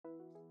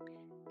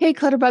Hey,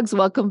 Clutterbugs,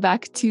 welcome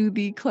back to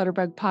the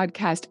Clutterbug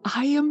Podcast.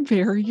 I am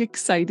very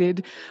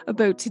excited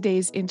about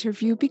today's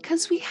interview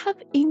because we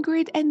have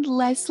Ingrid and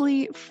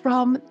Leslie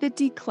from the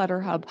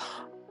Declutter Hub,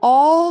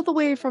 all the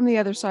way from the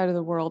other side of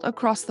the world,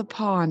 across the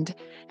pond,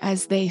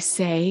 as they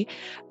say.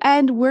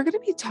 And we're going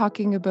to be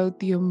talking about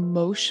the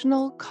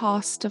emotional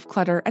cost of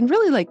clutter and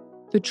really like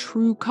the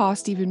true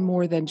cost, even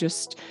more than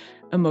just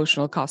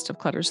emotional cost of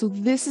clutter. So,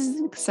 this is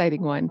an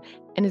exciting one.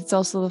 And it's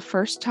also the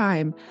first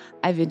time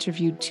I've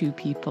interviewed two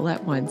people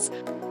at once.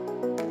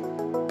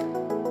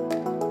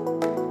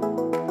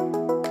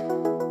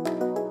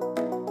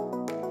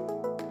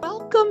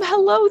 Welcome.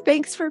 Hello.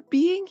 Thanks for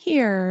being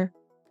here.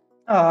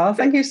 Oh,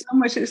 thank you so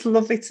much. It's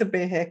lovely to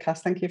be here,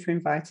 Cass. Thank you for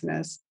inviting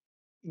us.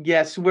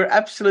 Yes, we're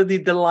absolutely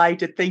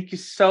delighted. Thank you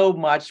so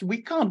much.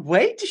 We can't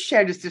wait to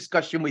share this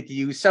discussion with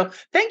you. So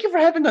thank you for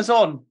having us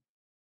on.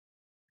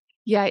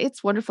 Yeah,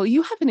 it's wonderful.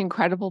 You have an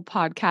incredible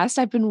podcast.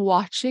 I've been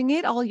watching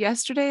it all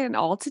yesterday and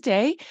all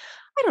today.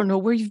 I don't know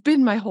where you've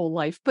been my whole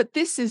life, but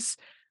this is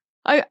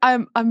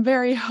I'm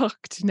very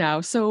hooked now.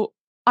 So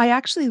I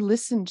actually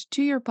listened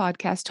to your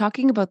podcast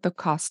talking about the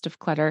cost of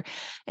clutter,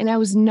 and I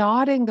was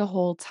nodding the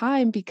whole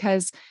time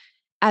because,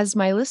 as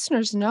my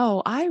listeners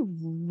know, I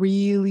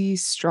really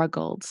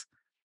struggled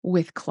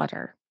with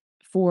clutter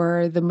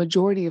for the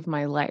majority of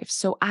my life.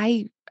 So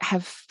I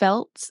have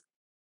felt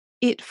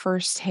it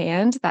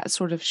firsthand, that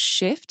sort of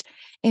shift.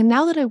 And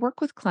now that I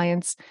work with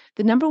clients,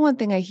 the number one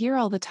thing I hear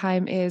all the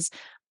time is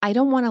I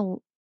don't want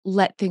to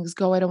let things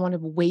go. I don't want to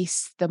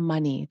waste the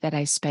money that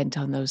I spent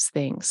on those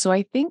things. So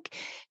I think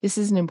this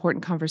is an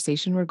important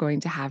conversation we're going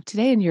to have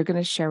today. And you're going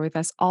to share with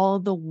us all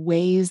the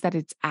ways that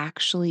it's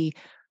actually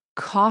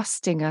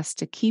costing us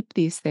to keep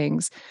these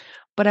things.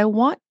 But I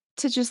want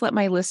to just let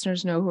my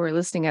listeners know who are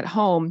listening at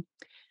home,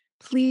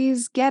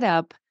 please get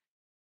up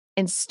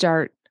and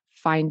start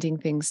finding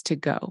things to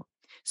go.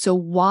 So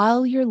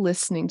while you're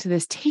listening to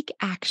this, take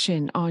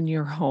action on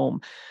your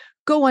home.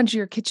 Go under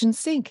your kitchen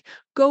sink,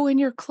 go in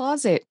your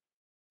closet.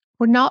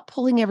 We're not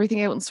pulling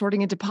everything out and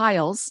sorting into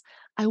piles.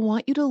 I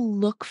want you to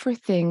look for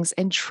things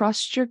and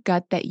trust your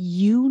gut that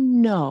you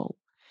know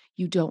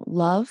you don't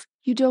love,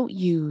 you don't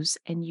use,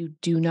 and you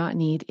do not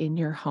need in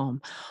your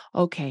home.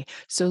 Okay,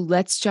 so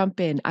let's jump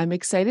in. I'm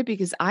excited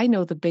because I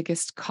know the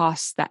biggest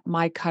cost that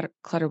my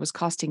clutter was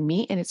costing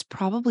me, and it's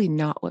probably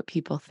not what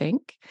people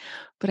think,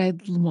 but I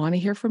want to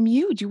hear from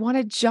you. Do you want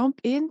to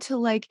jump into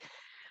like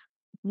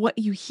what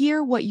you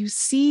hear, what you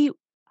see?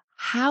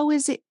 How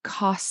is it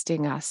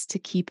costing us to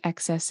keep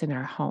excess in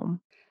our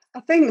home? I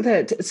think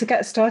that to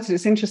get started,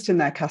 it's interesting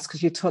there, Cass,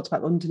 because you talked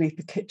about underneath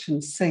the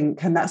kitchen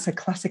sink, and that's a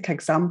classic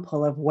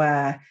example of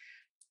where,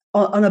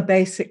 on a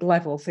basic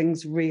level,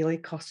 things really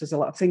cost us a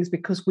lot of things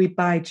because we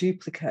buy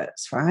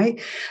duplicates, right?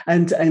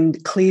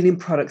 And cleaning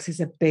products is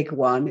a big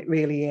one. It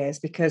really is,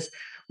 because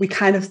we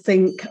kind of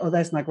think, oh,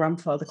 there's my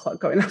grandfather clock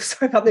going off.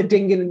 Sorry about the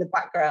dinging in the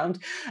background.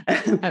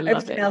 I love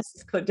Everything it. else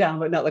is cut down,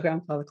 but not the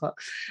grandfather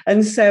clock.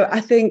 And so I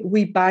think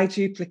we buy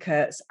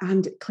duplicates,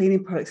 and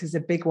cleaning products is a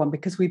big one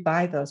because we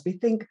buy those.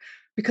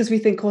 Because we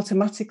think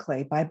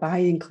automatically by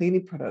buying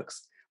cleaning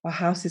products, our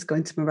house is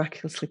going to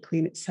miraculously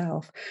clean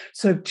itself.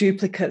 So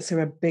duplicates are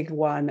a big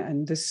one,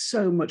 and there's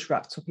so much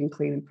wrapped up in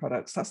cleaning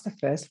products. That's the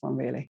first one,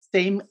 really.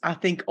 Same, I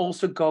think,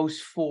 also goes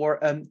for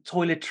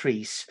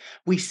toiletries.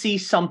 We see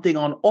something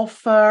on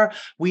offer.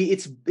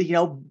 It's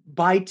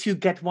buy two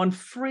get one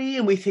free,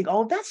 and we think,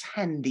 oh, that's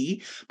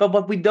handy. But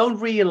what we don't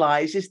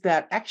realize is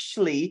that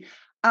actually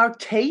our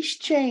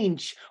taste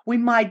change. We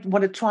might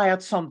want to try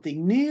out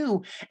something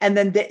new, and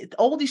then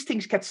all these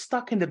things get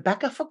stuck in the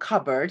back of a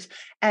cupboard,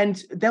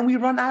 and then we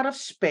run out of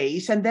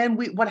space. And then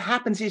what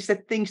happens is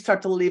that things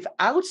start to live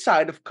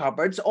outside of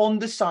cupboards, on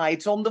the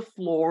sides, on the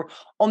floor,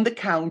 on the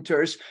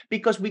counters,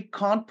 because we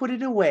can't put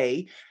it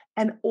away.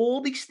 And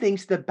all these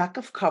things, the back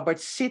of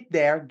cupboards, sit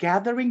there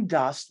gathering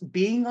dust,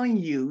 being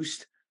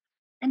unused.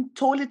 And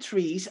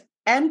toiletries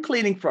and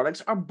cleaning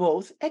products are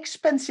both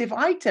expensive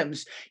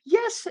items.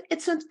 Yes,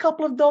 it's a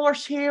couple of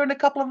dollars here and a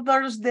couple of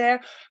dollars there.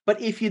 But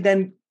if you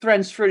then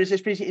transfer this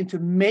especially into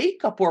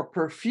makeup or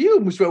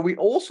perfumes, where we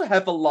also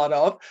have a lot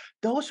of,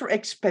 those are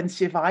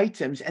expensive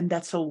items. And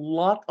that's a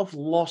lot of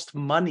lost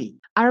money.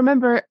 I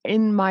remember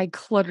in my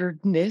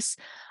clutteredness,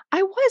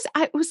 it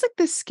was like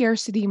this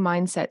scarcity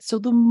mindset. So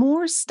the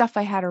more stuff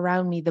I had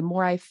around me, the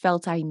more I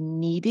felt I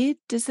needed.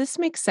 Does this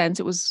make sense?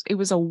 It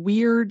was a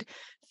weird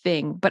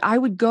thing, but I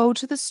would go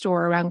to the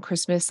store around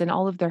Christmas and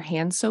all of their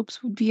hand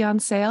soaps would be on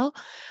sale.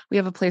 We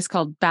have a place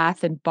called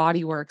Bath and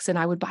Body Works, and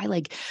I would buy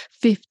like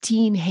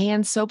 15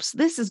 hand soaps.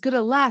 This is going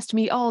to last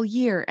me all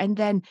year. And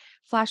then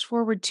flash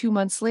forward 2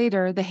 months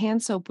later, the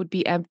hand soap would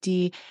be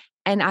empty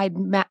and I'd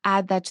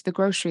add that to the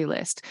grocery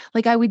list.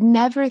 Like I would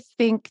never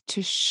think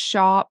to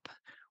shop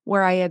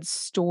where I had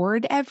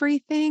stored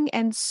everything.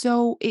 And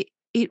so it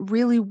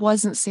really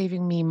wasn't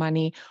saving me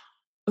money.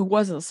 It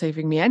wasn't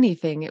saving me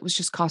anything. It was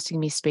just costing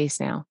me space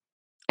now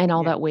and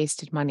all Yeah. that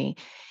wasted money.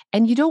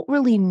 And you don't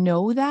really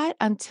know that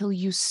until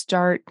you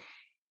start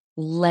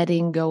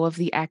letting go of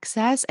the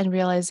excess and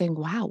realizing,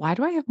 wow, why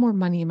do I have more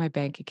money in my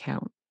bank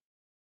account?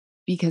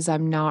 because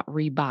I'm not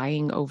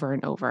rebuying over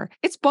and over.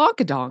 It's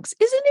bonkadonks,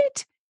 isn't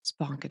it? It's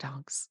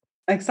bonkadonks.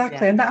 Exactly.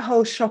 Yeah. And that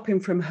whole shopping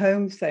from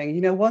home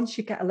thing, once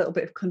you get a little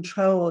bit of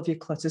control of your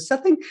clutter,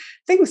 so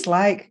things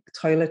like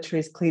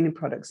toiletries, cleaning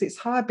products, it's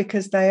hard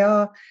because they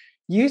are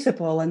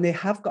usable and they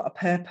have got a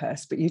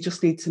purpose, but you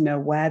just need to know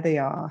where they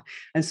are.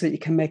 And so you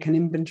can make an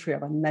inventory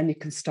of them, and then you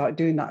can start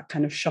doing that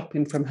kind of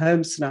shopping from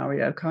home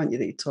scenario, can't you,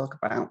 that you talk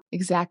about?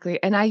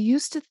 Exactly. And I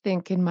used to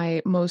think in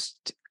my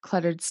most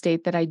cluttered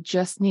state that I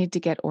just need to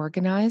get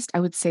organized.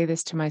 I would say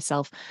this to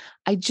myself.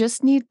 I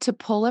just need to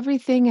pull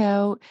everything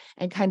out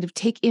and kind of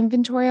take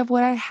inventory of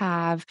what I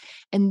have,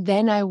 and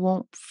then I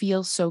won't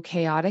feel so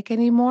chaotic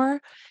anymore.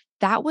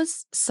 That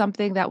was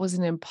something that was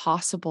an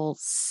impossible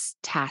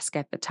task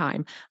at the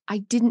time. I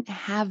didn't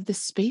have the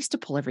space to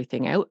pull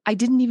everything out. I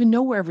didn't even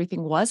know where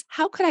everything was.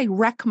 How could I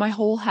wreck my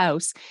whole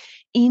house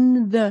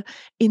in the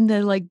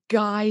like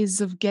guise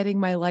of getting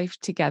my life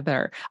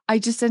together? I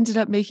just ended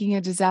up making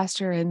a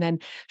disaster and then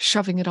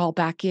shoving it all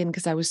back in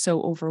because I was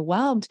so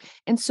overwhelmed.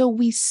 And so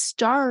we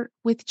start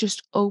with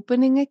just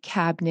opening a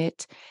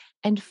cabinet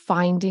and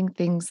finding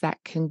things that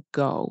can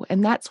go.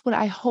 And that's what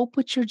I hope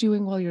what you're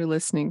doing while you're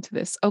listening to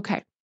this.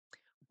 Okay.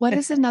 What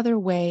is another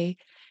way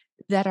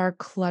that our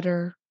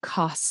clutter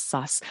costs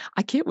us?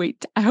 I can't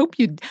wait. I hope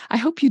you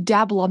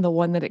dabble on the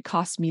one that it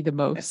costs me the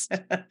most.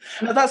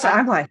 No, that's what I,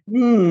 I'm like,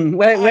 I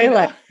wait,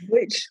 like,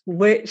 know.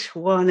 which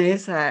one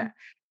is it?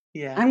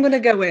 Yeah. I'm going to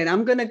go in,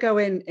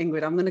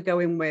 Ingrid, I'm going to go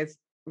in with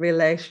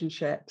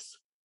relationships.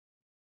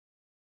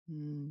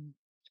 Mm,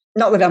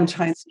 Not that I'm that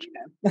trying is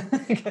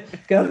to,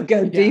 go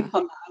Yeah. deep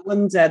on that. I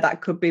wonder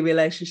that could be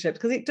relationships,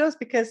 because it does,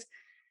 because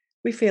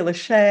we feel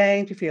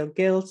ashamed, we feel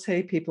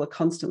guilty, people are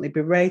constantly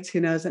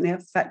berating us, and it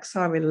affects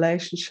our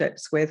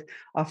relationships with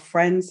our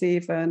friends,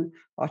 even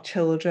our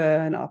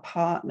children, our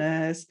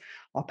partners,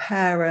 our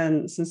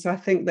parents. And so I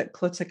think that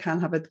clutter can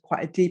have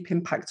quite a deep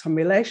impact on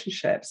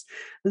relationships.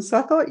 And so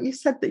I thought you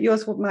said that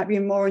yours might be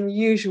a more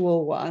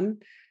unusual one.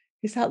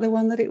 Is that the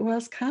one that it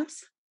was,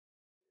 Cass?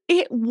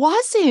 It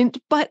wasn't,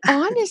 but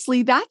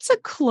honestly, that's a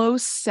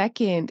close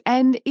second.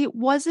 And it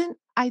wasn't,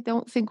 I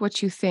don't think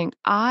what you think.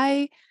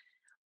 I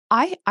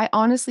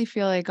honestly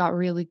feel I got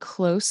really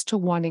close to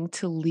wanting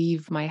to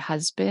leave my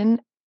husband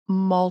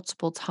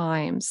multiple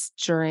times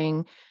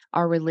during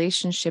our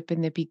relationship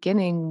in the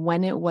beginning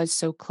when it was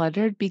so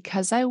cluttered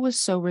because I was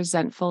so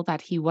resentful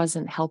that he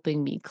wasn't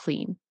helping me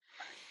clean.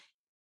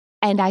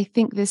 And I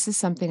think this is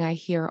something I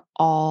hear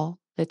all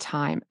the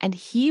time. And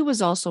he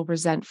was also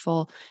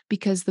resentful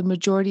because the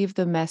majority of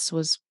the mess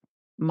was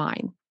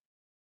mine.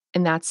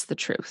 And that's the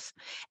truth.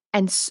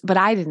 But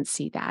I didn't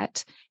see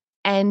that.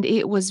 And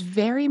it was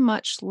very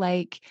much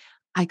like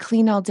I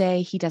clean all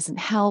day, he doesn't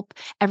help,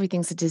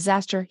 everything's a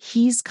disaster.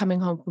 He's coming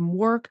home from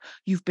work,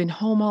 you've been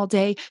home all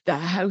day, the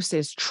house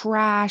is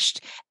trashed.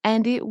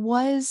 And it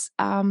was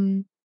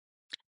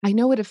I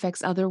know it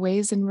affects other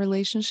ways in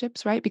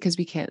relationships, right? Because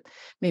we can't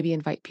maybe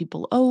invite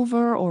people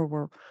over or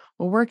we're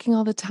working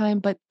all the time,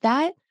 but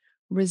that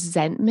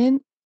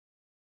resentment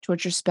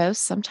towards your spouse,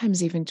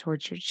 sometimes even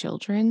towards your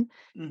children,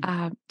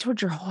 Mhm.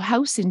 towards your whole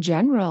house in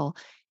general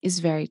is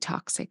very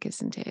toxic,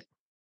 isn't it?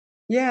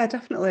 Yeah,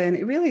 definitely. And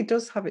it really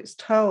does have its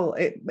toll.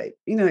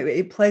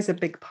 It plays a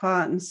big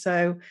part. And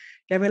so,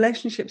 yeah,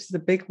 relationships is a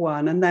big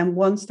one. And then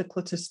once the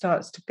clutter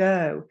starts to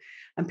go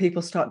and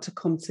people start to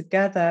come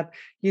together,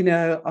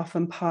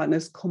 often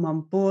partners come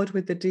on board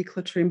with the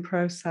decluttering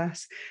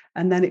process,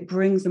 and then it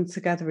brings them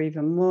together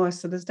even more.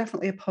 So there's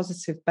definitely a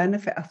positive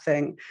benefit, I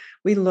think.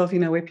 We love,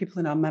 we're people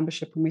in our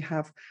membership and we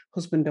have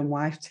husband and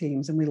wife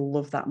teams, and we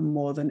love that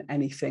more than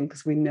anything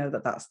because we know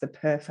that that's the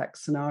perfect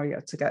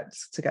scenario to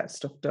get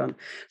stuff done.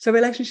 So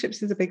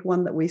relationships is a big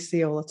one that we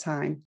see all the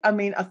time. I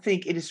mean, I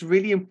think it is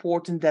really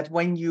important that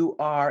when you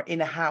are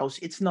in a house,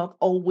 it's not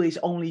always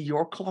only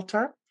your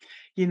clutter.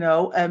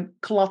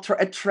 Clutter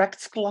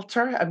attracts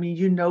clutter. I mean,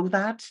 you know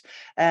that.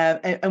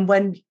 And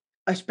when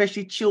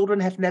especially children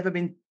have never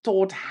been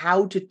taught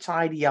how to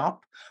tidy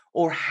up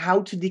or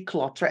how to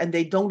declutter, and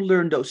they don't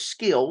learn those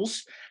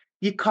skills,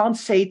 you can't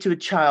say to a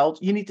child,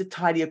 you need to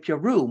tidy up your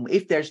room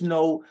if there's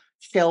no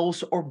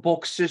shelves or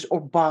boxes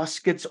or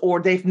baskets, or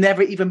they've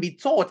never even been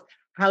taught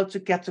how to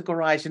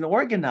categorize and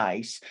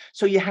organize.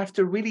 So you have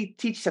to really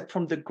teach that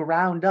from the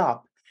ground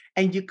up.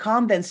 And you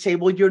can't then say,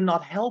 well, you're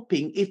not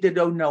helping if they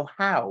don't know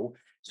how.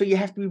 So you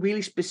have to be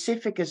really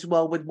specific as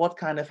well with what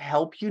kind of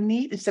help you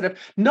need instead of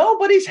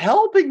nobody's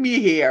helping me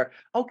here.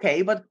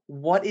 Okay, but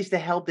what is the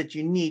help that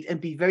you need?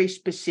 And be very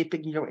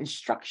specific in your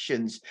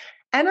instructions.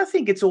 And I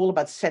think it's all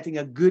about setting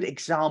a good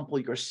example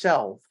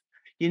yourself.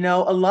 A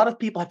lot of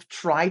people have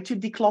tried to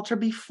declutter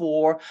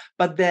before,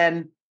 but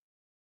then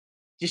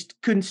just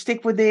couldn't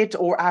stick with it,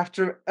 or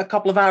after a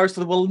couple of hours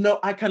thought, well, no,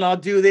 I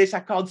cannot do this,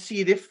 I can't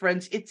see a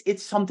difference.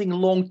 It's something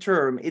long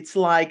term. It's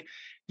like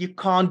you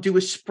can't do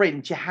a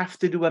sprint, you have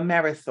to do a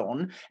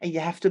marathon, and you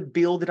have to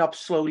build it up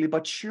slowly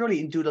but surely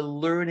and do the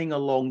learning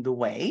along the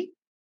way.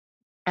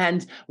 And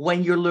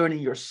when you're learning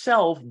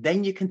yourself,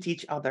 then you can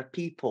teach other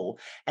people.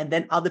 And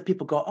then other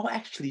people go, oh,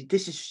 actually,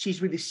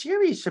 she's really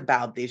serious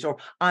about this, or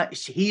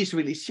he's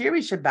really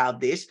serious about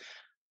this.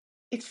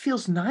 It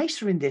feels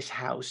nicer in this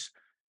house.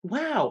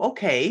 Wow,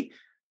 okay.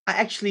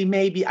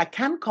 Maybe I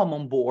can come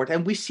on board.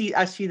 And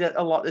I see that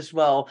a lot as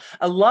well.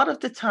 A lot of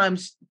the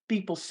times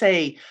people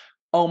say,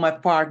 oh, my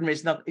partner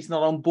is not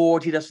on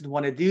board. He doesn't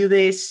want to do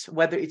this,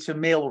 whether it's a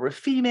male or a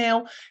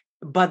female.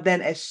 But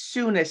then as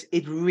soon as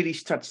it really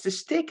starts to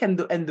stick and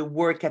the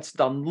work gets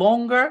done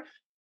longer,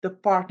 the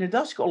partner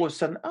does all of a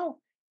sudden, oh,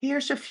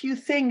 here's a few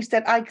things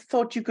that I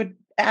thought you could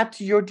add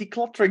to your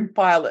decluttering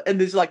pile.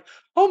 And it's like,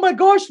 oh my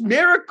gosh,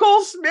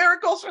 miracles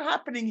are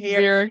happening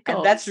here. Miracles.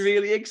 And that's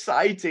really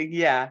exciting.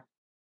 Yeah.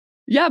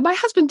 Yeah, my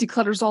husband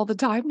declutters all the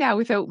time now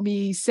without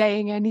me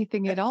saying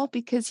anything at all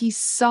because he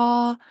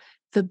saw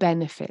the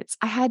benefits.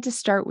 I had to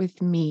start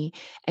with me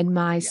and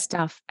my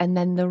stuff, and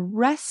then the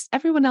rest,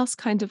 everyone else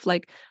kind of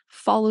like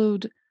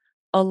followed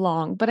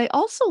along. But I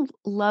also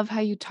love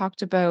how you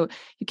talked about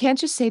you can't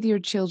just say to your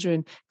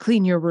children,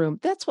 clean your room.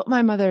 That's what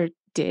my mother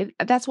did.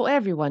 That's what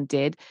everyone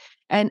did.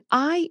 And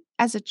I,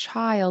 as a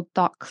child,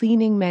 thought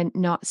cleaning meant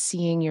not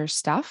seeing your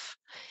stuff.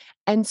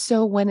 And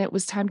so when it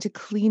was time to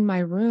clean my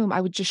room, I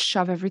would just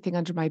shove everything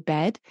under my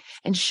bed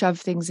and shove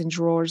things in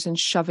drawers and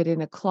shove it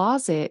in a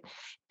closet.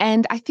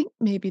 And I think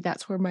maybe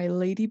that's where my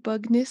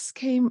ladybugness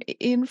came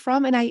in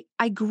from. And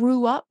I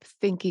grew up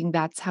thinking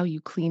that's how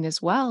you clean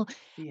as well.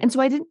 Yeah. And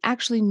so I didn't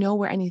actually know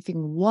where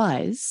anything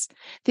was.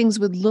 Things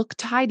would look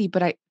tidy,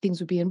 but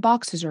things would be in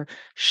boxes or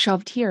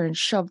shoved here and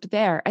shoved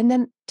there. And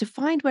then to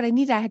find what I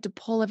needed, I had to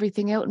pull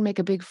everything out and make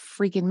a big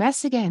freaking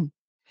mess again.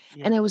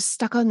 Yeah. And I was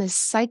stuck on this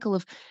cycle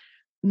of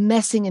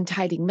messing and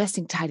tidying,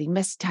 messing, tidying,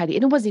 messy, tidying.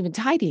 And it wasn't even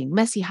tidying,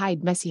 messy,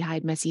 hide, messy,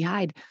 hide, messy,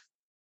 hide.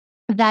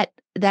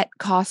 That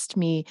cost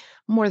me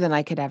more than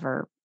I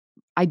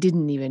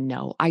didn't even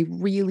know. I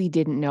really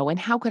didn't know. And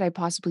how could I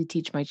possibly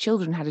teach my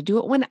children how to do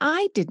it when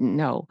I didn't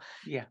know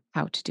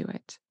how to do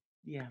it?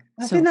 Yeah.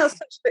 I think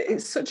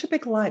it's such a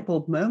big light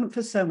bulb moment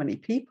for so many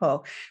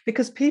people,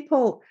 because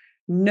people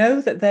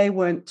know that they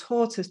weren't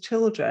taught as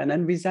children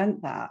and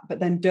resent that, but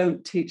then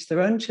don't teach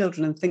their own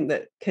children and think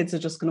that kids are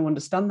just going to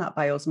understand that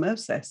by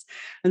osmosis.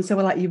 And so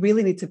we're like, you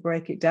really need to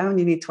break it down.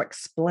 You need to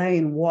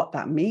explain what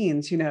that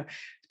means.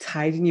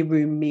 Tidying your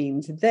room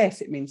means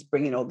this. It means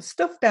bringing all the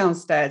stuff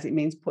downstairs. It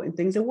means putting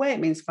things away.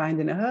 It means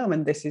finding a home.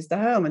 And this is the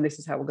home. And this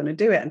is how we're going to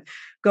do it. And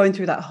going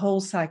through that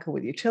whole cycle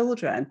with your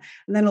children.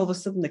 And then all of a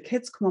sudden the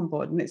kids come on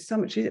board and it's so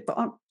much easier.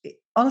 But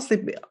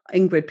honestly,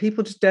 Ingrid,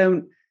 people just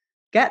don't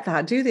get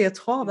that, do they at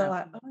all? They're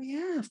like, oh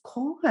yeah, of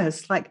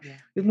course. Like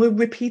we're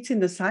repeating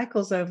the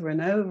cycles over and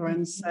over.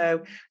 And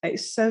so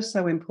it's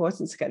so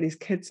important to get these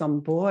kids on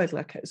board,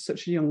 like at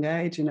such a young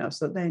age,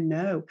 so that they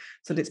know,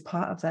 so that it's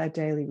part of their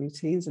daily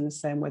routines in the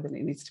same way that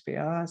it needs to be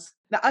ours.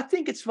 Now, I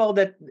think it's well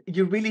that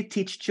you really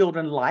teach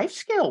children life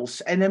skills.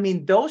 And I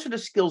mean, those are the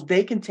skills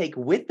they can take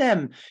with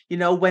them,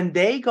 when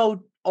they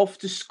go off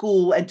to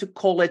school and to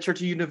college or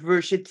to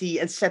university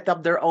and set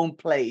up their own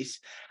place.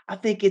 I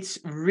think it's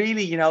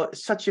really,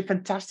 such a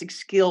fantastic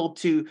skill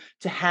to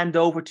hand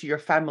over to your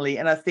family.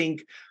 And I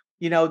think,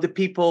 the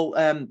people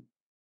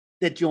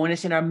that join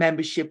us in our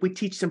membership, we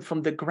teach them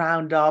from the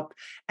ground up.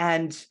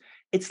 And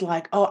it's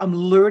like, oh, I'm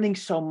learning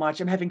so much.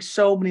 I'm having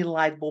so many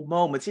light bulb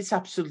moments. It's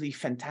absolutely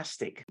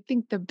fantastic. I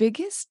think the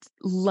biggest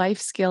life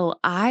skill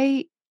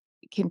I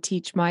can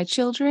teach my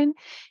children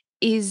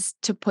is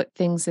to put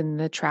things in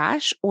the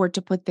trash or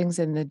to put things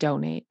in the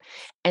donate,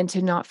 and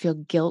to not feel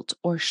guilt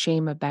or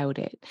shame about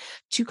it,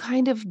 to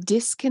kind of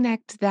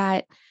disconnect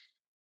that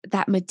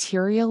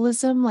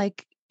materialism.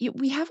 Like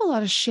we have a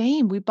lot of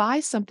shame. We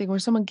buy something or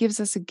someone gives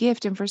us a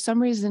gift, and for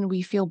some reason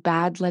we feel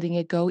bad letting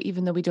it go,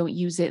 even though we don't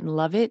use it and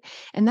love it.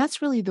 And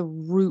that's really the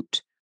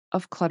root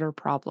of clutter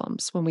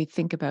problems when we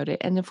think about it.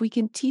 And if we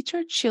can teach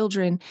our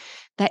children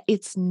that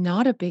it's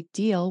not a big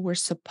deal, we're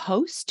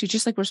supposed to,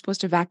 just like we're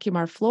supposed to vacuum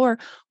our floor,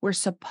 we're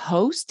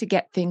supposed to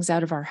get things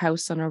out of our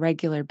house on a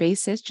regular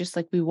basis, just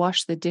like we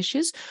wash the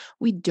dishes,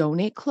 we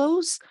donate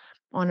clothes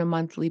on a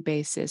monthly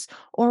basis,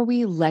 or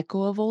we let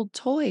go of old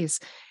toys.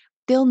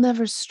 They'll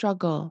never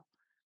struggle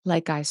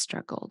like I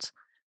struggled,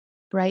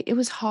 right? It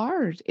was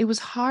hard. It was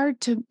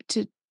hard to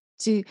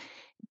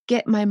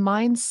get my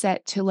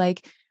mindset to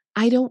like,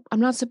 I'm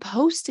not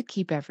supposed to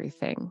keep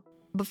everything.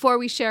 Before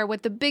we share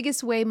what the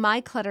biggest way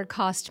my clutter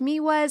cost me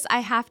was, I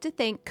have to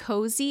thank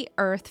Cozy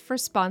Earth for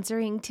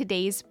sponsoring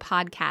today's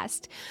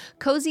podcast.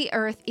 Cozy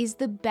Earth is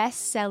the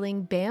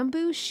best-selling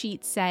bamboo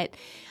sheet set.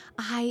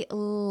 I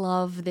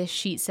love this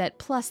sheet set,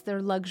 plus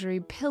their luxury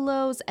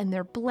pillows and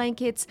their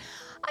blankets.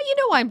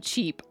 I'm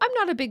cheap. I'm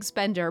not a big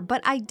spender,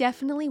 but I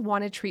definitely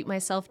want to treat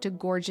myself to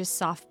gorgeous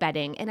soft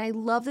bedding. And I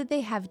love that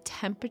they have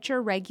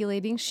temperature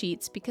regulating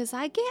sheets because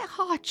I get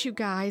hot, you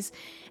guys.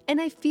 And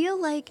it feels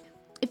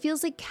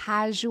like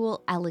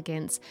casual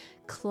elegance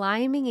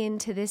climbing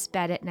into this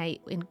bed at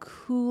night in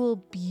cool,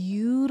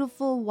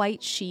 beautiful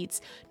white sheets.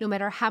 No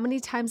matter how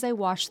many times I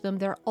wash them,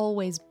 they're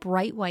always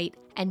bright white,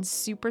 and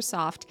super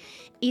soft.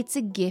 It's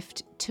a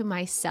gift to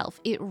myself.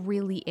 It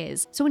really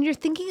is. So when you're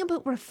thinking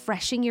about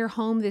refreshing your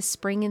home this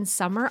spring and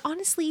summer,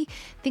 honestly,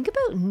 think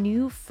about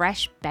new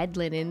fresh bed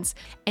linens.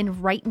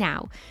 And right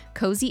now,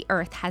 Cozy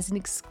Earth has an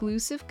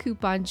exclusive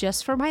coupon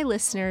just for my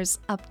listeners,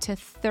 up to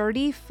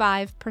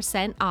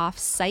 35% off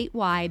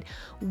site-wide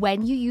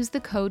when you use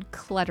the code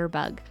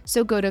Clutterbug.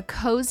 So go to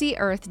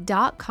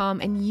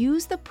cozyearth.com and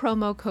use the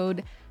promo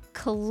code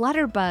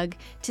Clutterbug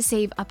to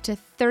save up to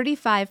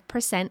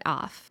 35%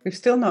 off. We've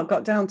still not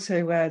got down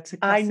to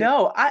I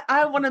know.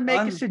 I want to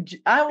make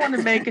I want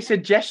to make a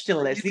suggestion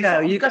list.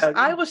 Because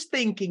I was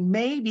thinking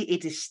maybe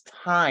it is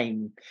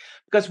time.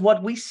 Because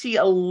what we see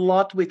a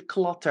lot with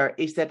clutter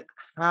is that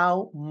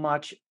how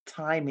much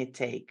time it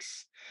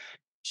takes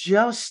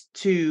just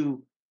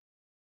to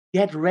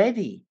get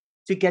ready,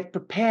 to get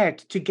prepared,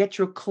 to get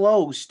your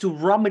clothes, to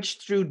rummage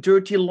through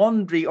dirty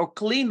laundry or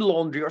clean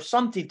laundry or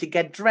something, to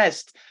get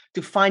dressed,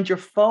 to find your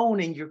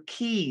phone and your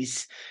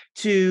keys,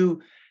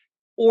 to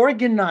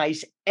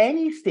organize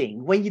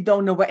anything when you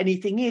don't know where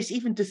anything is,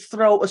 even to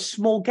throw a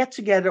small get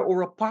together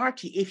or a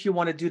party if you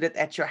want to do that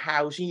at your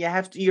house. And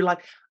you're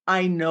like,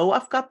 I know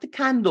I've got the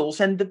candles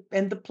and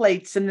the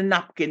plates and the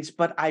napkins,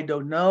 but I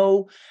don't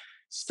know.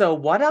 So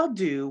what I'll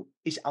do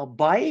is I'll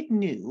buy it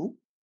new,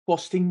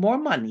 costing more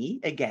money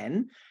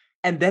again,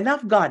 and then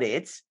I've got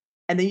it.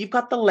 And then you've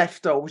got the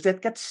leftovers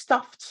that get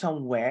stuffed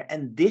somewhere.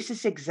 And this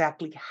is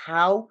exactly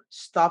how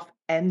stuff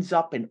ends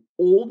up in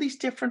all these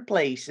different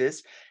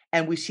places.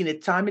 And we've seen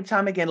it time and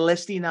time again.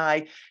 Leslie and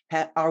I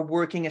are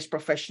working as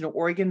professional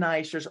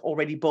organizers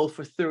already, both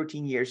for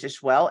 13 years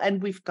as well. And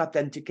we've got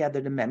them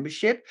together, the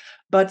membership.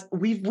 But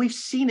we've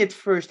seen it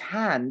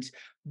firsthand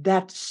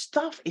that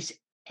stuff is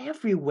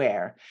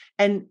everywhere.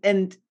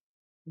 And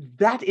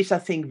that is, I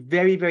think,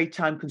 very, very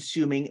time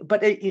consuming.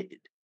 But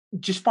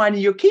just finding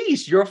your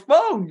keys, your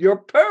phone, your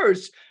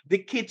purse, the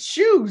kids'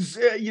 shoes,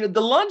 the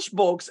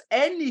lunchbox,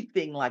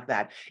 anything like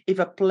that. If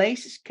a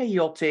place is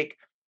chaotic,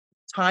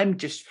 time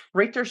just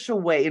fritters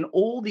away in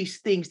all these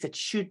things that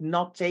should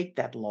not take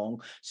that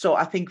long. So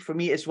I think for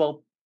me as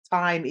well,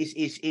 time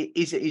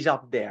is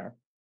up there.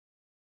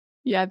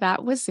 Yeah,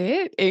 that was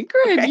it.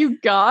 Ingrid, Okay. you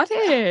got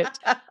it.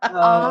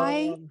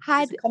 I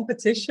had it's a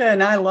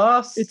competition. I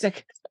lost. it's a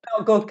It's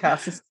not good,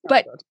 Cass. It's not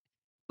but good.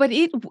 but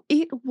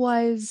it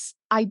was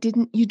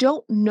you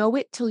don't know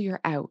it till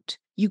you're out.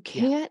 You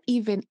can't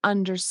even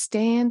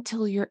understand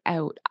till you're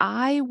out.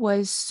 I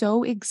was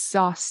so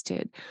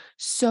exhausted,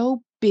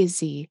 so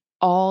busy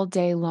all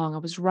day long. I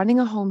was running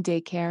a home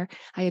daycare.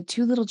 I had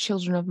 2 little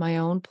children of my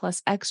own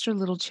plus extra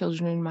little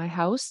children in my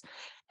house,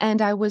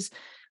 and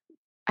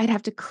I'd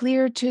have to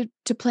clear to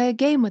play a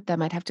game with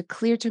them. I'd have to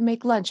clear to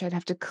make lunch. I'd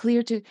have to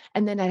clear to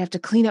and then I'd have to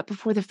clean up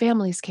before the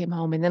families came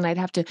home, and then I'd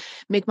have to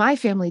make my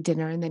family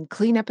dinner and then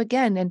clean up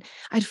again, and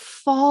I'd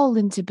fall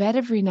into bed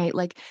every night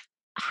like,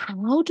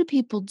 how do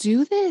people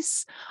do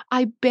this?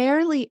 I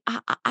barely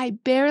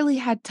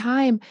had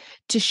time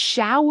to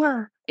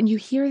shower. And you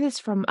hear this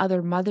from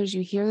other mothers,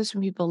 you hear this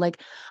from people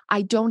like,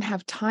 I don't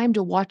have time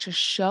to watch a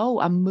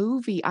show, a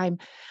movie. I'm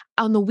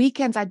on the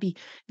weekends, I'd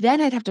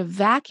have to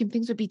vacuum.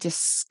 Things would be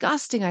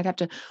disgusting. I'd have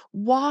to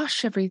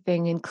wash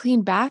everything and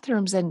clean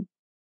bathrooms. And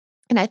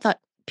I thought,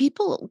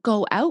 people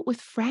go out with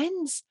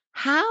friends.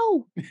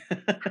 How?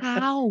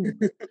 How?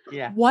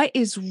 Yeah. What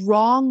is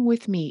wrong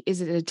with me? Is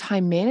it a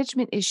time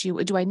management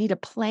issue? Do I need a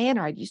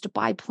planner? I used to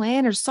buy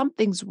planners.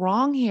 Something's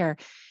wrong here.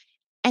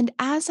 And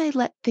as I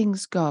let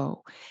things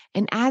go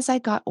and as I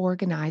got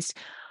organized,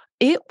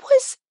 it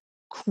was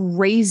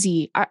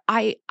crazy.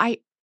 I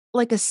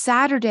like a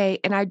Saturday,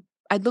 and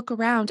I'd look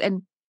around,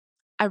 and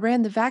I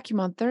ran the vacuum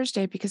on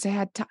Thursday because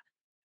I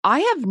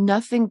have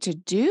nothing to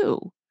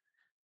do.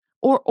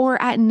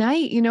 Or at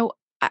night,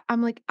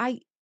 I'm like,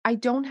 I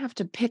don't have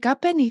to pick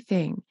up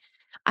anything.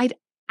 I'd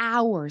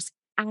hours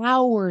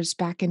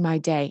back in my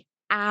day,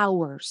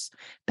 hours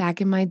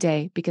back in my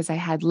day because I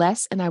had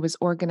less and I was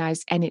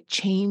organized, and it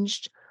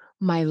changed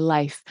my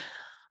life.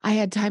 I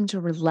had time to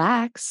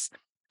relax.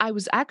 I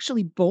was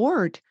actually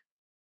bored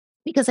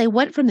because I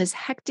went from this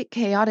hectic,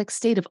 chaotic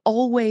state of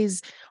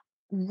always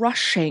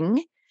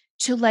rushing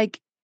to like,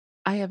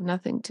 I have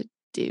nothing to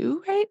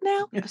do right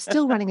now. I'm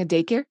still running a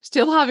daycare,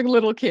 still having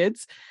little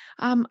kids.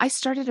 I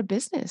started a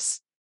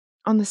business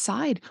on the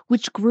side,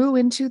 which grew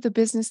into the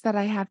business that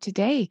I have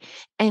today.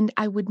 And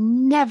I would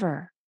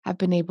never have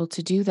been able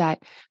to do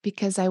that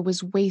because I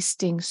was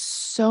wasting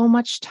so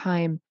much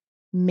time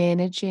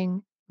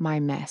managing my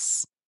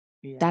mess.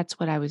 Yeah. That's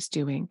what I was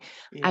doing.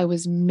 Yeah. I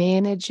was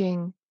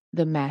managing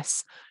the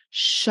mess,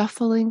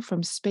 shuffling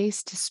from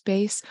space to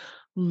space,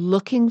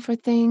 looking for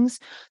things.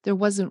 There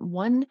wasn't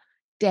one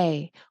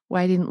day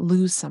where I didn't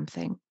lose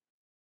something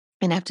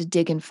and have to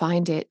dig and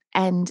find it.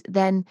 And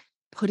then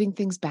putting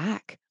things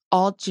back,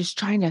 all just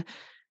trying to,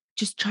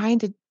 just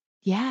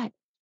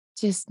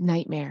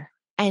nightmare.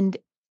 And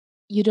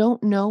you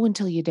don't know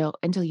until you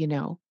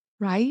know,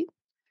 right?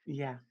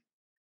 Yeah.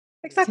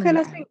 Exactly. And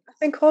I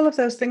think all of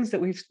those things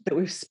that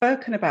we've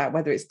spoken about,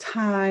 whether it's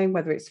time,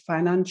 whether it's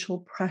financial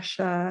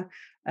pressure,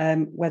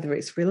 whether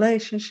it's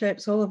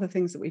relationships, all of the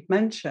things that we've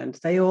mentioned,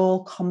 they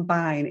all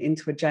combine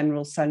into a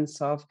general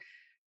sense of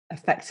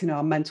affecting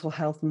our mental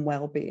health and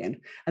well-being.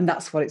 And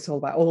that's what it's all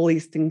about. All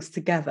these things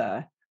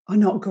together are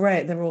not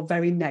great. They're all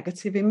very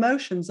negative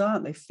emotions,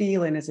 aren't they?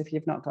 Feeling as if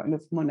you've not got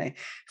enough money,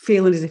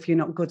 feeling as if you're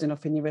not good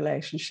enough in your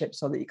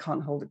relationships, or that you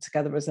can't hold it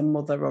together as a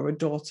mother or a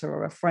daughter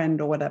or a friend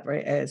or whatever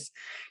it is.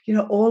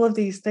 All of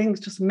these things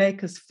just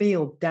make us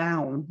feel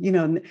down,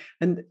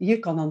 and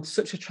you've gone on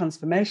such a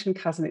transformation,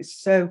 Kaz, and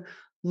it's so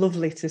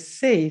lovely to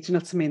see. Do you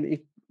know what I mean? That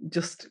you've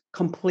just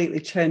completely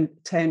turned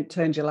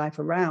your life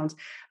around.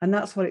 And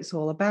that's what it's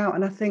all about.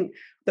 And I think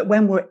that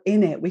when we're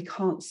in it, we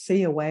can't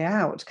see a way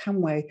out, can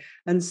we?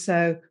 And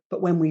so, but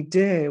when we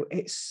do,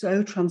 it's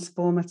so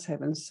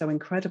transformative and so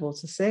incredible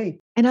to see.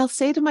 And I'll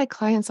say to my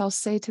clients, I'll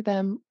say to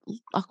them,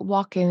 I'll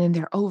walk in and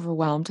they're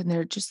overwhelmed and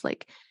they're just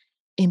like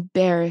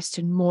embarrassed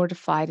and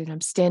mortified. And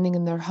I'm standing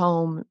in their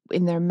home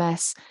in their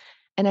mess.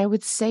 And I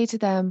would say to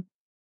them,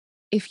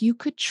 if you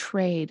could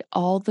trade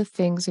all the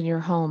things in your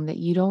home that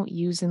you don't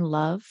use and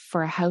love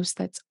for a house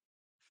that's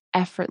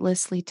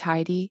effortlessly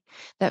tidy,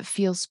 that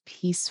feels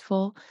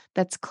peaceful,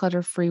 that's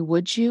clutter-free,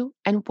 would you?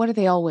 And what do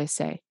they always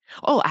say?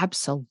 Oh,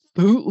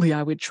 absolutely,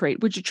 I would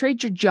trade. Would you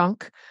trade your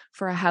junk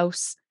for a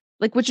house?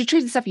 Like, would you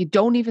trade the stuff you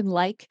don't even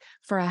like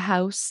for a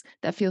house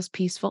that feels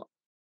peaceful?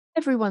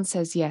 Everyone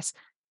says yes.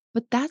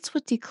 But that's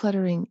what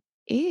decluttering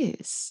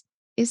is,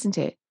 isn't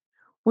it?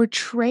 We're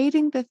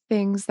trading the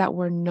things that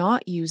we're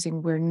not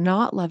using, we're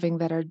not loving,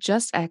 that are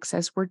just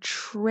excess. We're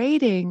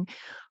trading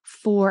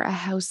for a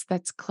house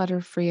that's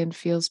clutter-free and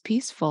feels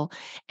peaceful.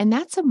 And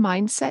that's a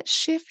mindset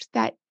shift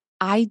that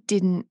I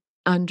didn't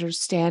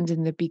understand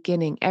in the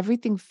beginning.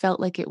 Everything felt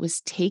like it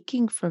was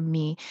taking from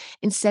me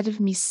instead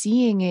of me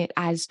seeing it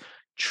as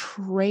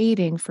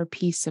trading for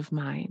peace of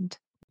mind.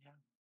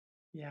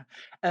 Yeah.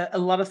 A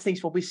lot of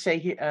things, what we say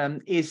here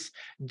is,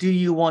 do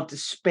you want the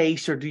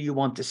space or do you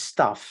want the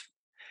stuff?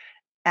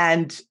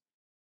 And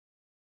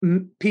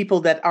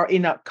people that are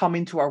come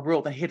into our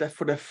world and hit it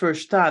for the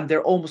first time,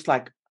 they're almost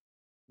like,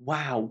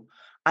 wow,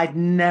 I'd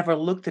never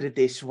looked at it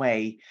this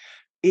way.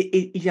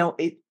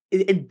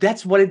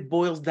 That's what it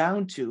boils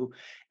down to.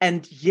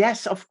 And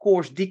yes, of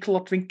course,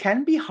 decluttering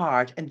can be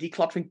hard and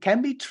decluttering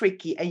can be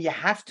tricky, and you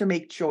have to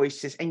make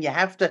choices and you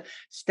have to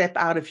step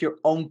out of your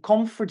own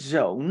comfort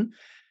zone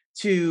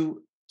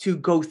to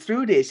go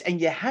through this, and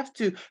you have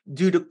to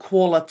do the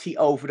quality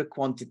over the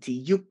quantity.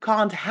 You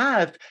can't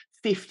have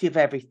 50 of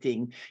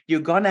everything.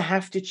 You're going to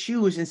have to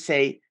choose and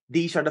say,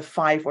 these are the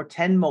 5 or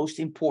 10 most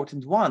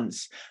important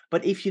ones.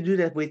 But if you do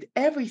that with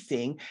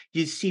everything,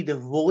 you see the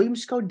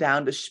volumes go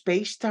down, the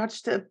space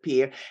starts to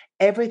appear,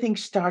 everything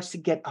starts to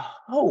get a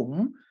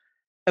home,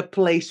 a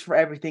place for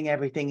everything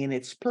in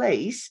its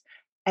place.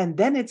 And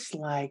then it's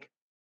like,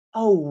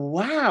 oh,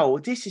 wow,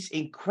 this is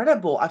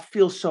incredible. I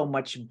feel so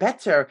much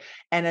better.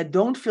 And I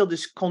don't feel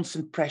this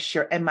constant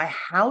pressure. And my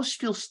house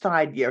feels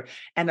tidier.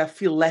 And I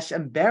feel less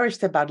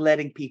embarrassed about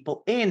letting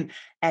people in.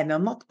 And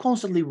I'm not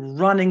constantly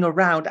running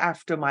around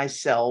after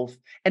myself.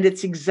 And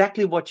it's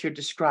exactly what you're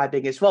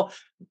describing as well.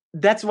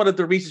 That's one of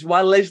the reasons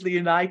why Leslie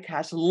and I,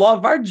 Cass,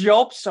 love our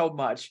job so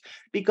much.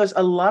 Because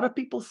a lot of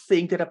people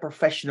think that a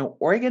professional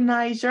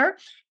organizer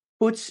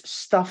puts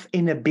stuff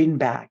in a bin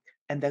bag,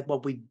 and that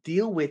what we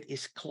deal with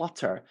is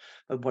clutter.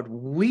 But what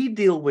we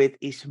deal with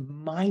is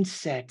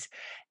mindset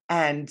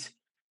and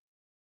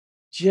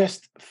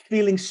just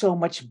feeling so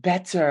much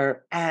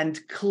better and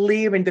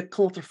clearing the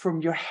clutter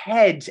from your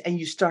head, and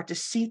you start to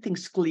see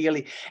things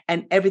clearly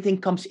and everything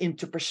comes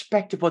into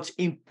perspective, what's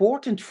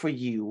important for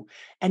you.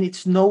 And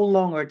it's no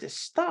longer the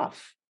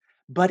stuff,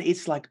 but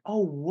it's like,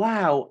 oh,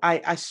 wow,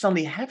 I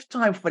suddenly have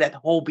time for that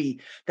hobby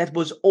that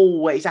was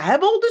always, I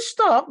have all the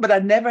stuff, but I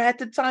never had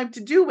the time to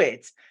do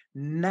it.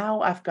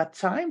 Now I've got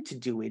time to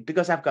do it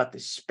because I've got the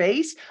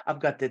space, I've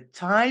got the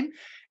time,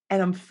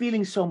 and I'm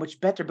feeling so much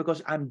better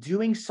because I'm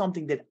doing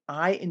something that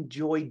I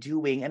enjoy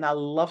doing. And I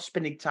love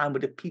spending time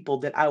with the people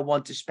that I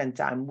want to spend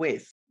time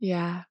with.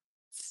 Yeah,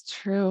 it's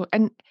true.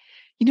 And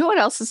you know what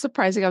else is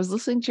surprising? I was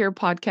listening to your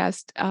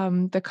podcast,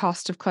 The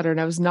Cost of Clutter,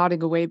 and I was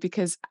nodding away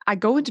because I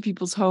go into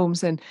people's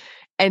homes and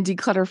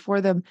declutter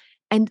for them.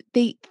 And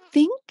they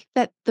think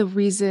that the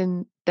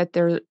reason that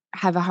they're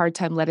have a hard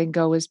time letting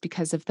go is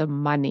because of the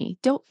money.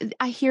 Don't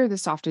I hear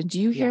this often? Do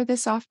you hear Yeah.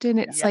 this often?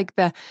 It's Yeah. like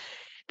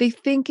they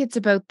think it's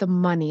about the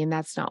money and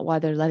that's not why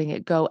they're letting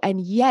it go.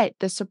 And yet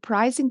the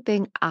surprising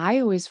thing I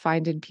always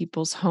find in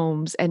people's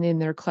homes and in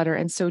their clutter,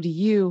 and so do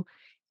you,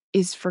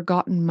 is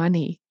forgotten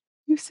money.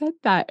 You said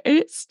that. And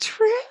it's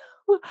true.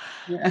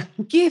 Yeah.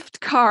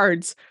 Gift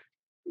cards,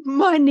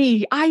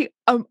 money,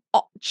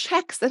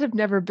 checks that have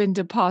never been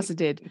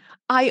deposited.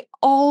 I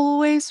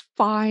always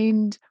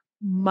find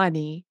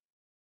money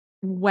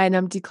when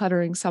I'm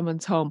decluttering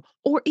someone's home,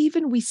 or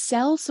even we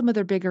sell some of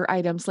their bigger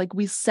items, like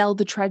we sell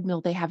the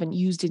treadmill they haven't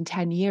used in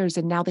 10 years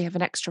and now they have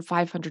an extra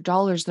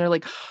 $500 and they're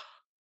like,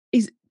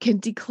 can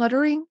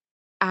decluttering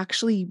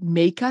actually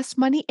make us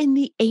money? And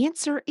the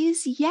answer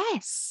is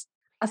yes.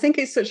 I think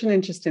it's such an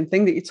interesting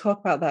thing that you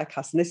talk about there,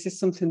 Cass, and this is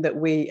something that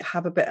we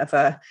have a bit of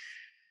a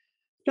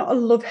not a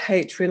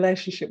love-hate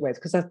relationship with,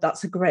 because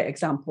that's a great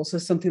example. So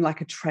something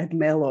like a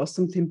treadmill or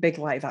something big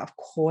like that, of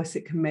course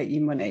it can make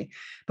you money.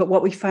 But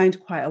what we find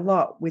quite a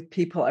lot with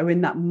people are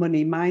in that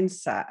money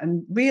mindset.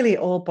 And really it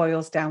all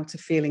boils down to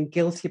feeling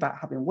guilty about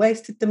having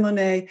wasted the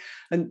money.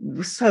 And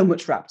we're so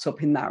much wrapped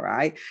up in that,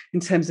 right? In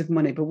terms of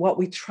money. But what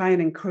we try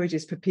and encourage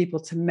is for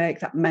people to make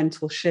that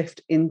mental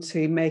shift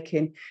into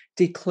making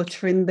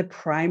decluttering the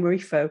primary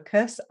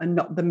focus and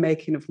not the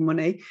making of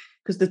money,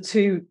 because the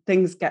two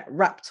things get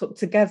wrapped up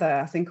together,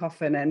 I think,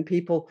 often. And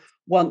people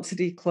want to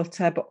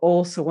declutter, but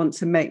also want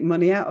to make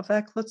money out of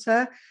their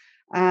clutter.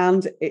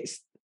 And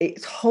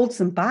it holds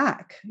them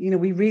back.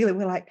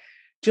 We're like,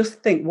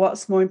 just think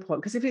what's more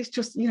important. Because if it's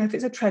just, if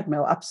it's a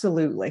treadmill,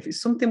 absolutely. If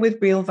it's something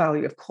with real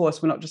value, of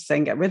course, we're not just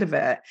saying get rid of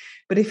it.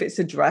 But if it's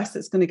a dress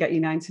that's going to get you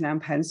 99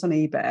 pence on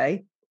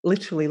eBay,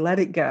 literally let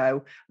it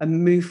go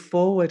and move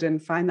forward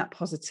and find that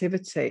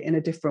positivity in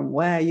a different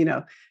way.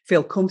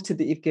 Feel comforted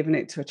that you've given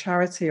it to a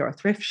charity or a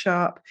thrift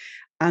shop,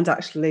 and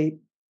actually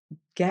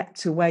get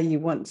to where you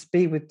want to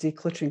be with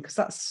decluttering, because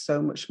that's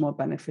so much more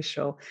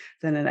beneficial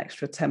than an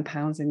extra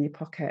 £10 in your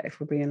pocket,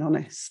 if we're being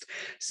honest.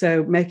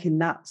 So making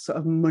that sort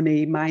of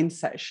money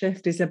mindset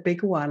shift is a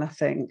big one, I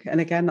think. And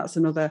again, that's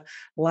another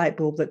light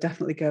bulb that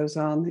definitely goes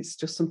on. It's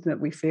just something that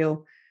we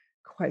feel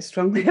quite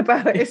strongly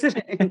about, isn't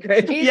it,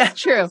 Ingrid?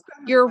 It's true.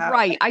 You're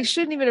right. I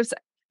shouldn't even have said.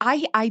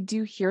 I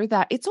do hear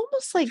that. It's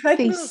almost like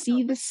they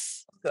see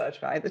this. Good,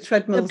 right? The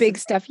treadmills, the big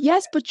stuff.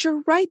 Yes, but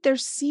you're right. They're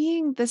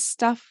seeing the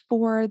stuff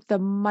for the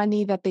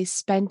money that they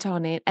spent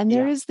on it. And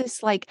there is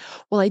this like,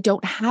 well, I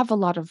don't have a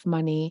lot of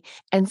money.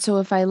 And so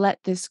if I let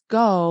this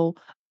go,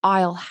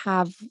 I'll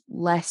have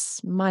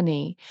less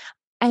money.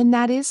 And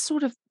that is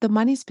sort of, the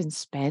money's been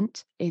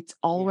spent. It's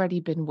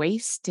already been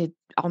wasted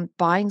on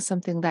buying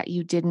something that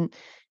you didn't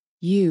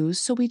use.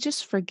 So we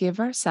just forgive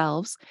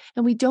ourselves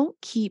and we don't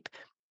keep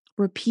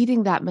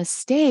repeating that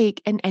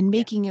mistake and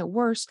making it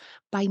worse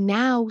by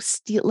now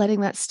letting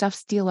that stuff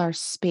steal our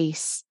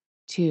space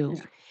too,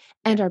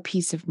 and our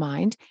peace of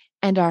mind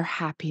and our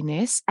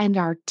happiness and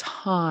our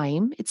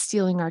time. It's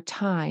stealing our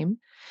time.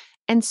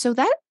 And so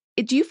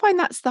do you find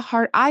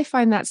I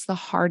find that's the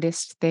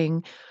hardest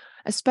thing,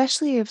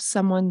 especially if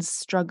someone's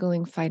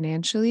struggling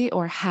financially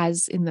or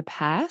has in the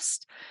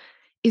past,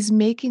 is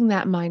making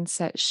that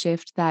mindset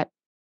shift that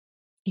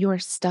your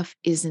stuff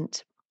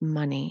isn't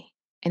money.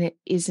 And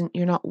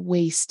you're not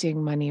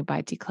wasting money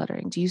by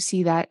decluttering. Do you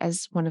see that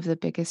as one of the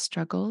biggest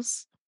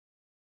struggles?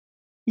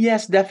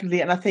 Yes,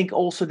 definitely. And I think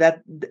also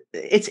that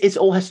it's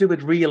all has to do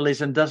with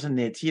realism, doesn't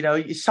it?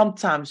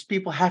 Sometimes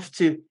people have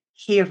to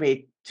hear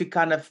it to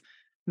kind of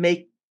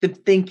make them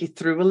think it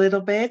through a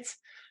little bit,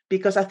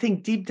 because I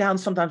think deep down,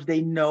 sometimes they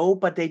know,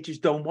 but they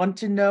just don't want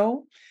to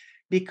know,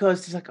 because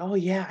it's like, oh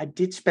yeah, I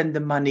did spend the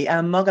money and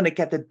I'm not going to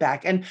get it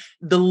back. And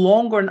the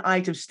longer an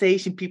item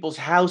stays in people's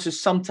houses,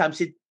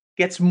 sometimes it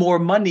gets more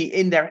money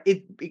in there.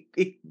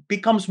 It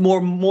becomes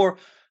more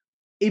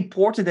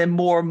important and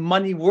more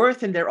money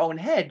worth in their own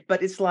head.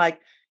 But it's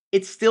like,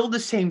 it's still the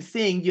same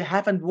thing. You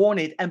haven't worn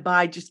it. And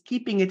by just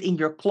keeping it in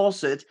your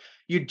closet,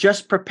 you're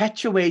just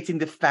perpetuating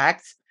the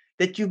fact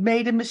that you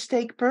made a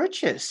mistake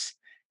purchase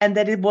and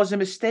that it was a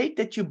mistake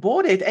that you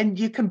bought it. And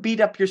you can beat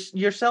up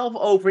yourself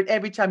over it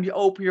every time you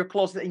open your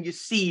closet and you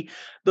see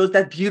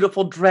that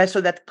beautiful dress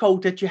or that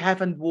coat that you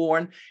haven't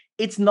worn.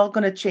 It's not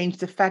going to change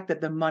the fact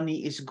that the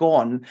money is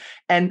gone.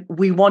 And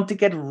we want to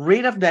get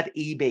rid of that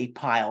eBay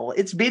pile.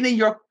 It's been in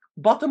your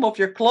bottom of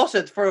your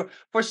closet for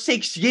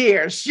 6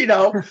 years.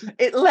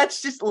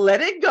 Let's just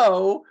let it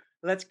go.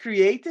 Let's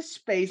create the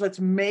space. Let's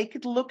make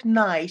it look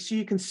nice so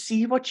you can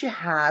see what you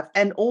have.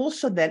 And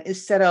also then,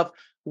 instead of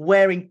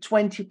wearing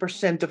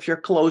 20% of your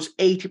clothes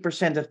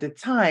 80% of the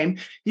time,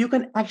 you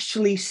can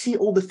actually see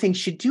all the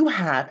things you do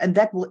have. And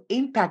that will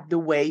impact the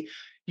way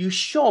you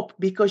shop,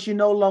 because you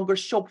no longer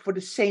shop for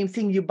the same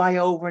thing you buy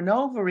over and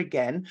over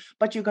again,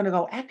 but you're going to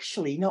go,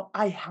 actually, no,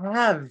 I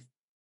have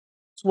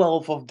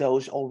 12 of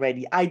those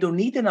already. I don't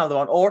need another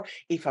one. Or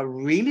if I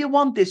really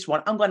want this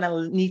one, I'm going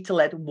to need to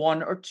let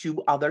 1 or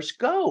 2 others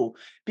go,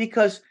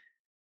 because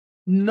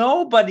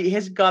nobody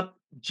has got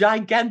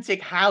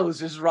gigantic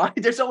houses, right?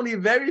 There's only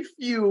very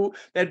few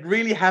that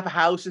really have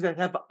houses that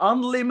have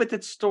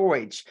unlimited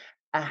storage.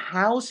 A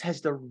house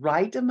has the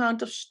right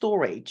amount of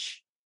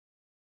storage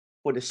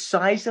for the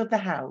size of the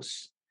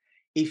house.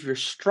 If you're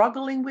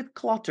struggling with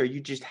clutter, you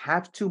just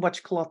have too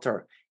much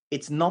clutter.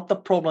 It's not the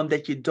problem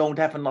that you don't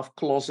have enough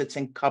closets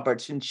and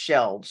cupboards and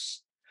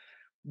shelves.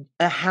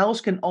 A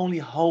house can only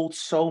hold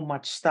so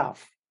much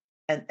stuff.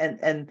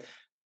 And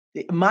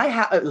my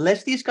house,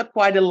 Leslie's got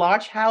quite a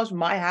large house.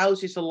 My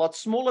house is a lot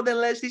smaller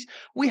than Leslie's.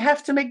 We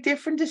have to make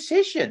different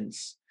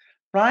decisions,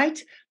 right?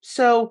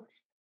 So,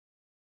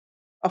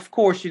 of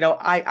course,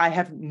 I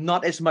have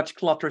not as much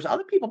clutter as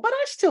other people, but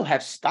I still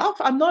have stuff.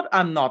 I'm not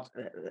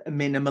a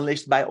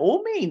minimalist by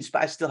all means,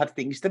 but I still have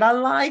things that I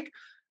like.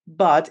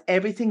 But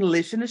everything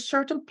lives in a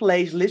certain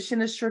place, lives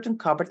in a certain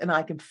cupboard, and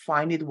I can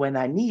find it when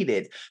I need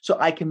it. So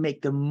I can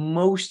make the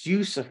most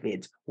use of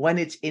it when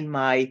it's in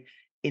my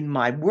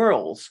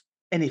world.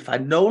 And if I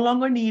no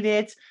longer need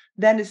it,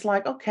 then it's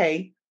like,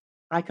 okay,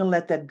 I can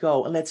let that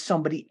go and let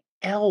somebody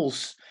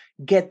else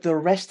get the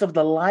rest of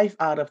the life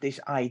out of this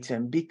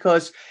item.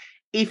 Because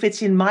if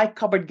it's in my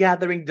cupboard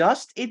gathering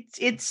dust,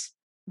 it's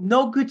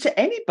no good to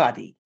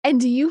anybody. And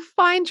do you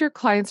find your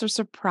clients are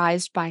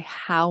surprised by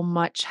how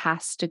much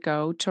has to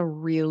go to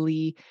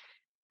really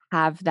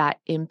have that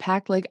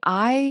impact? Like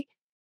I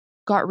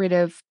got rid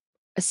of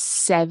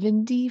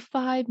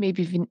 75,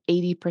 maybe even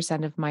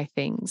 80% of my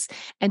things.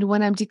 And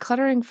when I'm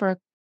decluttering for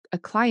a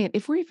client,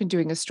 if we're even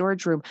doing a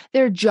storage room,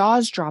 their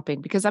jaws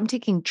dropping because I'm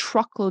taking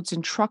truckloads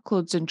and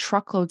truckloads and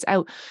truckloads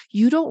out.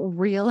 You don't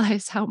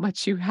realize how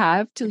much you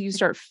have till you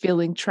start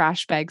filling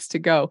trash bags to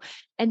go.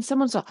 And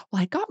someone's like,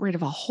 well, I got rid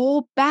of a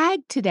whole bag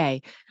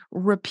today.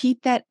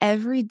 Repeat that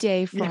every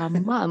day for Yeah. a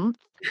month.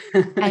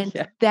 And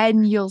Yeah.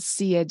 then you'll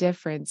see a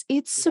difference.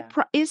 Yeah.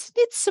 Isn't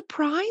it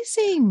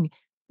surprising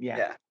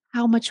Yeah.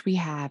 how much we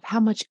have, how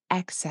much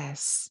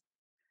excess?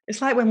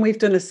 It's like when we've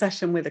done a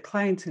session with a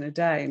client in a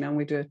day, and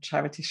we do a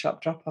charity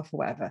shop drop off or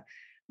whatever.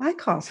 My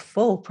car's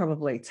full,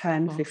 probably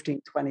 10, Oh.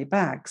 15, 20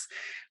 bags.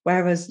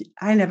 Whereas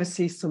I never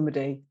see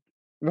somebody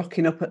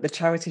rocking up at the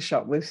charity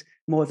shop with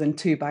more than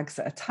 2 bags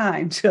at a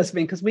time. Do you know what I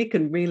mean? Because we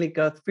can really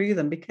go through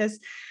them, because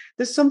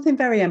there's something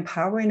very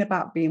empowering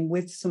about being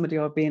with somebody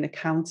or being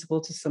accountable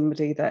to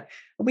somebody, that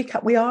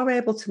we are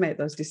able to make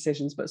those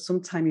decisions, but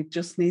sometimes you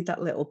just need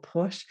that little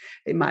push.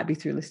 It might be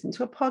through listening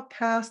to a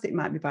podcast, it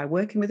might be by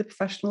working with a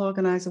professional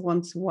organizer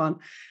one-to-one,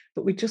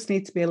 but we just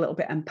need to be a little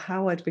bit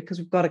empowered, because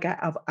we've got to get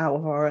out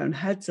of our own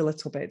heads a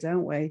little bit,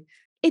 don't we?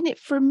 And it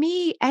for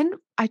me, and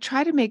I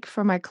try to make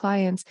for my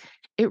clients,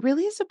 it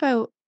really is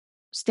about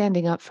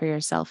standing up for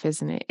yourself,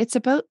 isn't it? It's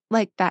about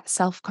like that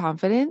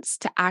self-confidence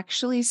to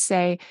actually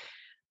say,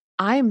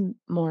 I'm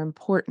more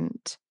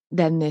important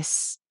than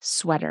this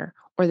sweater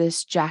or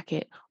this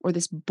jacket or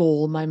this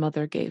bowl my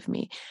mother gave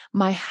me.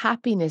 My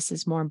happiness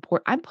is more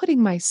important. I'm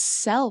putting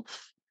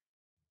myself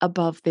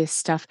above this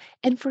stuff.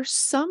 And for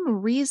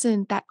some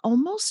reason, that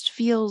almost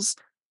feels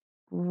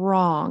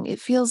wrong. It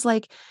feels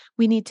like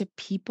we need to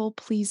people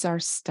please our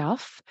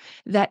stuff,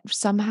 that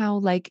somehow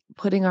like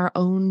putting our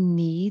own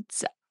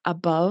needs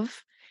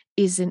above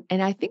isn't.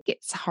 And I think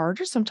it's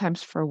harder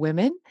sometimes for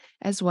women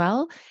as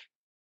well,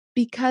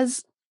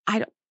 because I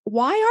don't,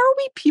 why are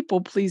we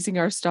people pleasing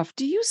our stuff?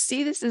 Do you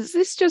see this? Is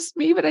this just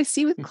me? But I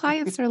see with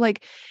clients, they're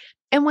like,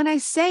 and when I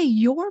say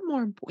you're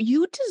more important,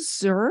 you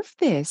deserve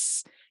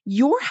this.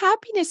 Your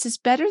happiness is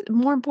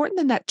more important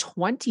than that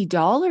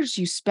 $20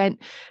 you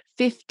spent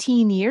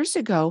 15 years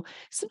ago.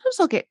 Sometimes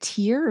I'll get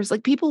tears.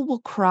 Like people will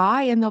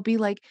cry and they'll be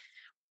like,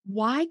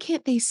 why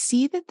can't they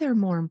see that they're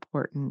more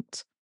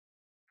important?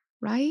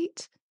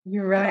 Right?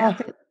 You're right. I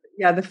think,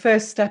 yeah, the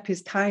first step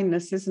is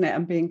kindness, isn't it?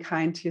 And being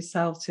kind to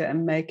yourself, to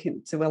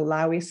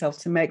allow yourself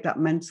to make that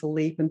mental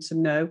leap, and to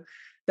know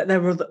that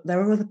there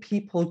are other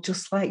people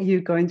just like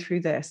you going through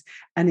this,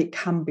 and it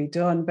can be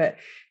done. But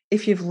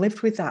if you've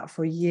lived with that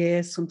for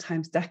years,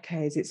 sometimes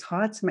decades, it's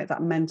hard to make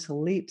that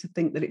mental leap to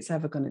think that it's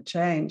ever going to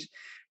change,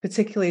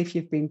 particularly if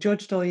you've been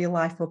judged all your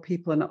life or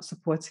people are not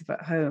supportive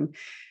at home.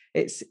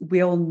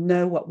 We all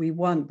know what we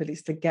want, but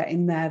it's the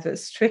getting there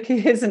that's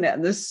tricky, isn't it?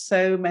 And there's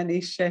so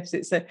many shifts.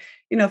 It's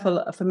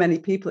for many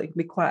people, it can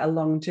be quite a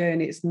long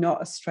journey. It's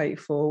not as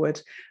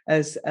straightforward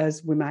as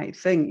we might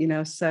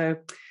think, So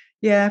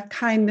yeah,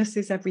 kindness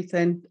is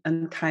everything,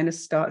 and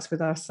kindness starts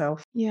with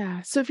ourselves.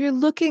 Yeah. So if you're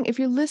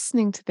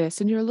listening to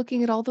this and you're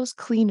looking at all those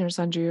cleaners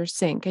under your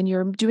sink and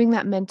you're doing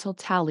that mental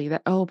tally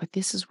that, oh, but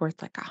this is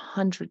worth like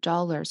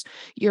 $100.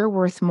 You're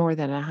worth more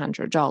than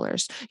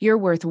 $100. You're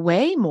worth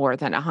way more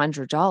than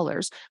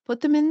 $100.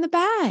 Put them in the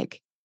bag.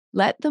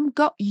 Let them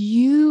go.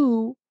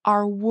 You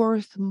are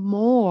worth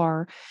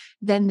more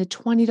than the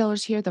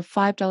 $20 here, the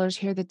 $5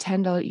 here, the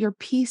 $10, your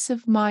peace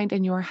of mind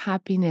and your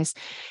happiness.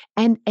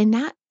 And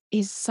that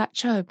is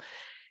such a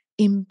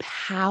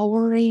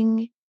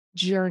empowering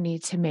journey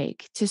to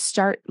make, to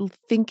start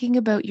thinking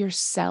about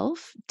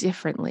yourself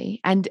differently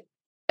and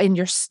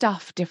your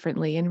stuff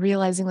differently, and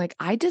realizing like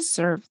I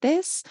deserve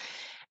this.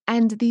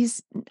 And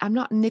I'm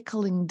not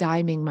nickel and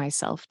diming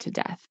myself to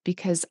death,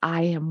 because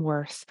I am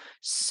worth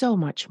so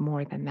much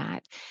more than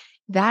that.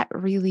 That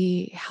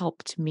really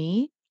helped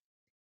me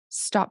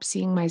stop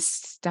seeing my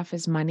stuff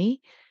as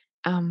money,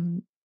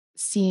 um,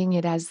 seeing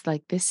it as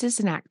like, this is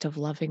an act of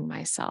loving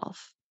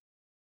myself.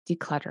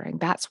 Decluttering.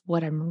 That's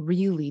what I'm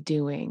really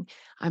doing.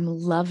 I'm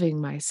loving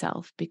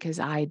myself because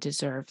I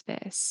deserve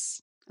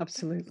this.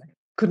 Absolutely.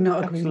 Could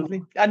not agree more.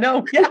 Absolutely. I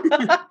know. Yeah.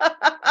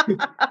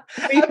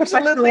 Three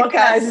professional Absolutely,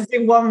 organisers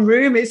in one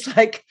room. It's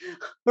like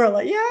we're all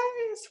like,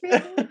 yes, we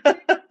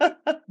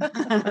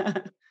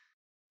are.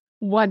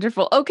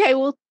 Wonderful. Okay,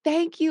 well,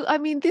 thank you. I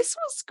mean, this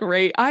was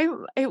great.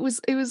 It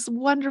was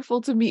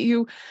wonderful to meet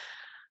you.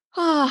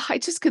 I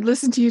just could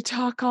listen to you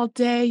talk all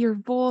day. Your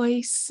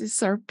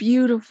voices are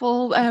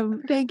beautiful.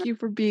 Thank you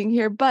for being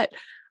here. But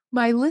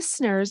My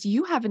listeners,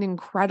 you have an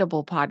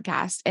incredible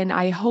podcast, and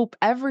I hope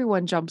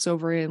everyone jumps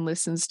over and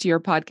listens to your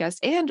podcast.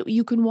 And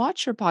you can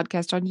watch your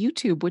podcast on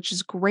YouTube, which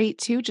is great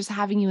too. Just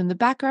having you in the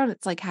background,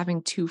 it's like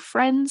having two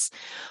friends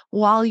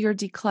while you're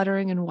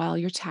decluttering and while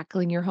you're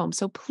tackling your home.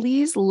 So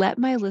please let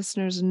my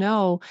listeners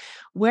know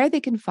where they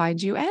can find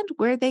you and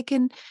where they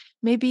can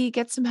maybe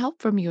get some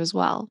help from you as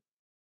well.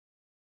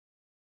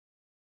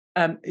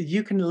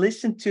 You can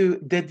listen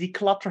to the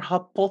Declutter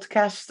Hub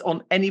podcast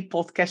on any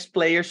podcast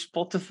player,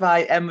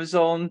 Spotify,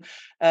 Amazon,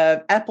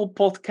 Apple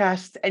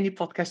Podcast, any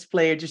podcast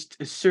player.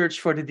 Just search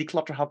for the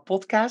Declutter Hub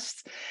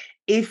podcast.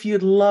 If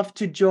you'd love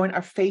to join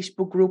our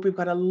Facebook group, we've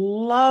got a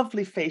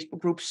lovely Facebook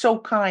group, so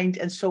kind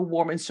and so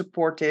warm and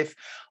supportive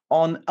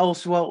on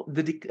also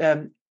the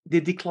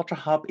Declutter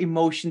Hub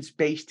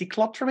emotions-based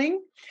decluttering.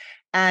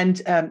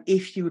 And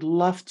if you'd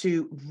love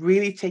to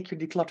really take your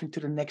decluttering to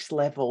the next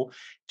level,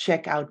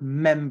 check out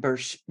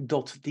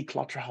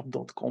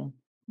members.declutterhub.com.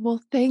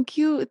 Well, thank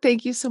you.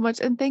 Thank you so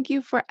much. And thank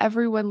you for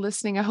everyone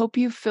listening. I hope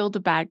you've filled a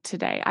bag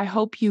today. I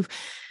hope you've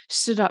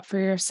stood up for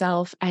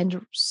yourself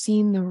and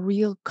seen the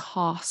real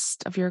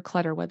cost of your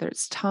clutter, whether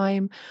it's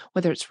time,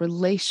 whether it's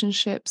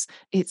relationships,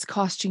 it's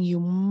costing you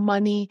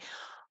money.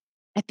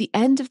 At the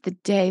end of the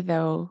day,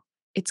 though,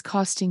 it's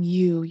costing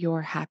you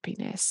your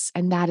happiness.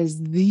 And that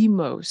is the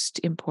most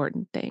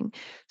important thing.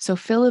 So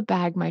fill a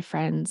bag, my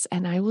friends,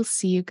 and I will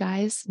see you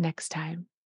guys next time.